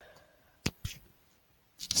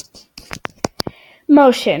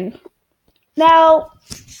motion. Now,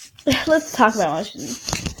 let's talk about motion.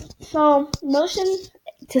 So, motion,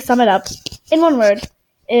 to sum it up in one word,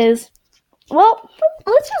 is, well,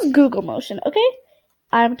 let's just Google motion, okay?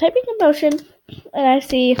 I'm typing in motion, and I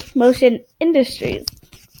see motion industries.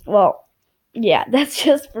 Well, yeah, that's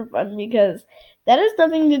just for fun because that has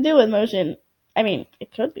nothing to do with motion. I mean,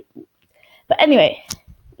 it could be. But anyway,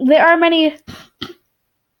 there are many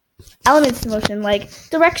elements to motion like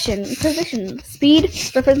direction, position, speed,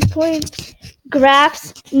 reference point,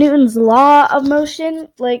 graphs, Newton's law of motion.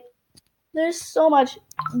 Like, there's so much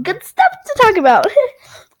good stuff to talk about.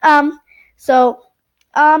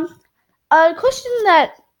 A question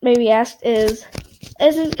that may be asked is,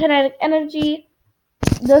 isn't kinetic energy,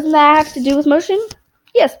 doesn't that have to do with motion?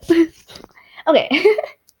 Yes. Okay.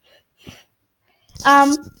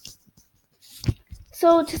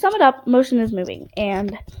 So to sum it up, motion is moving,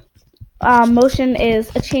 and motion is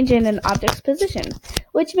a change in an object's position,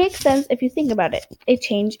 which makes sense if you think about it, a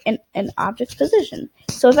change in an object's position.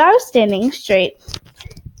 So if I was standing straight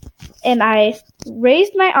and I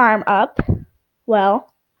raised my arm up,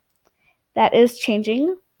 well, that is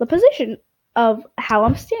changing the position of how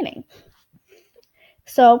I'm standing.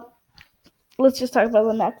 So let's just talk about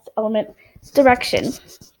the next element, direction.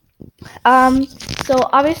 So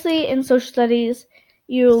obviously in social studies,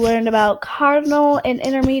 you learned about cardinal and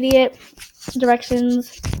intermediate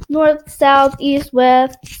directions, north, south, east,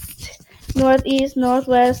 west, northeast,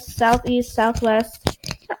 northwest, southeast, southwest,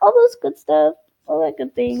 all those good stuff, all that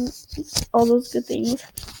good things, all those good things.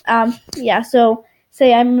 So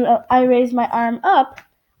say I raise my arm up,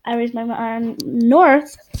 I raise my arm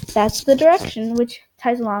north, that's the direction, which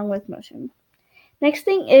ties along with motion. Next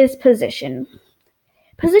thing is position.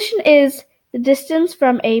 Position is the distance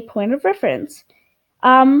from a point of reference.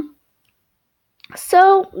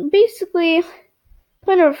 So basically,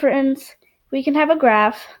 point of reference, we can have a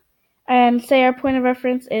graph and say our point of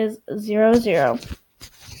reference is 0, 0.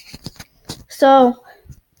 So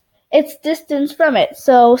it's distance from it.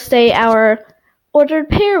 So say our ordered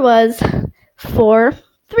pair was 4,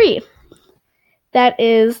 3. That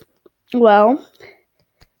is, 3,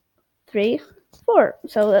 4.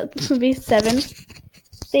 So that would be 7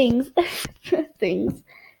 things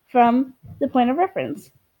from the point of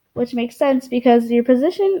reference, which makes sense because your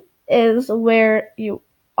position is where you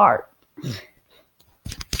are.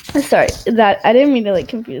 Sorry, that I didn't mean to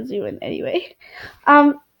confuse you in any way.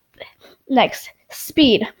 Next,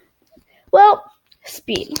 speed. Well,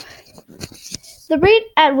 speed. The rate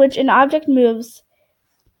at which an object moves.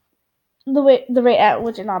 The rate at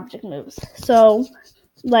which an object moves. So,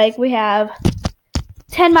 we have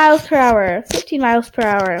 10 miles per hour, 15 miles per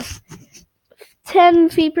hour, 10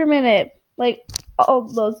 feet per minute, all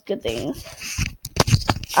those good things.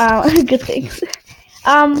 Good things.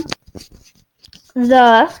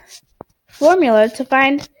 The formula to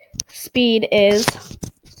find speed is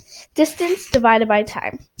distance divided by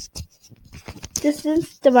time.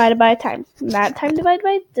 Distance divided by time. Not time divided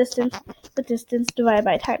by distance, but distance divided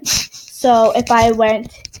by time. So if I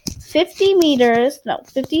went 50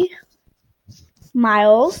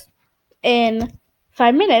 miles in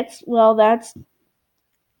 5 minutes, well, that's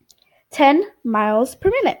 10 miles per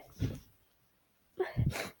minute.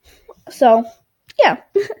 So, yeah,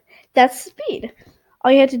 that's speed.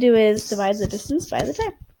 All you have to do is divide the distance by the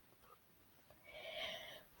time.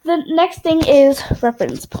 The next thing is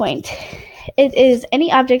reference point. It is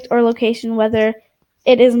any object or location, whether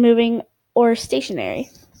it is moving or stationary,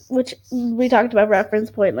 which we talked about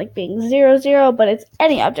reference point being 0, 0, but it's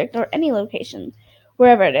any object or any location,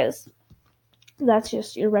 wherever it is. That's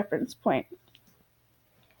just your reference point.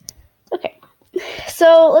 Okay,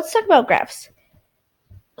 so let's talk about graphs.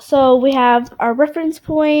 So we have our reference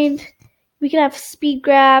point. We can have speed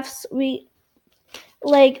graphs. Many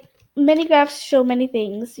graphs show many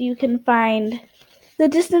things. You can find the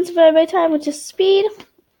distance divided by time, which is speed.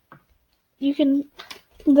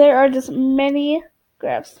 There are just many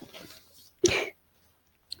graphs.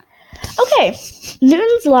 Okay,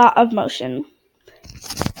 Newton's law of motion.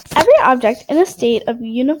 Every object in a state of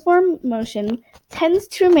uniform motion tends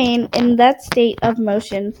to remain in that state of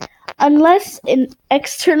motion unless an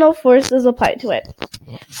external force is applied to it.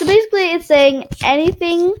 So basically it's saying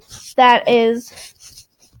anything that is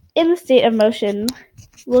in the state of motion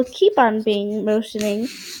will keep on being motioning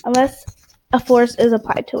unless a force is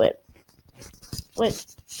applied to it. Which,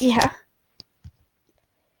 yeah.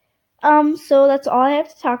 So that's all I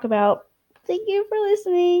have to talk about. Thank you for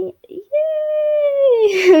listening.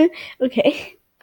 Yay! Okay.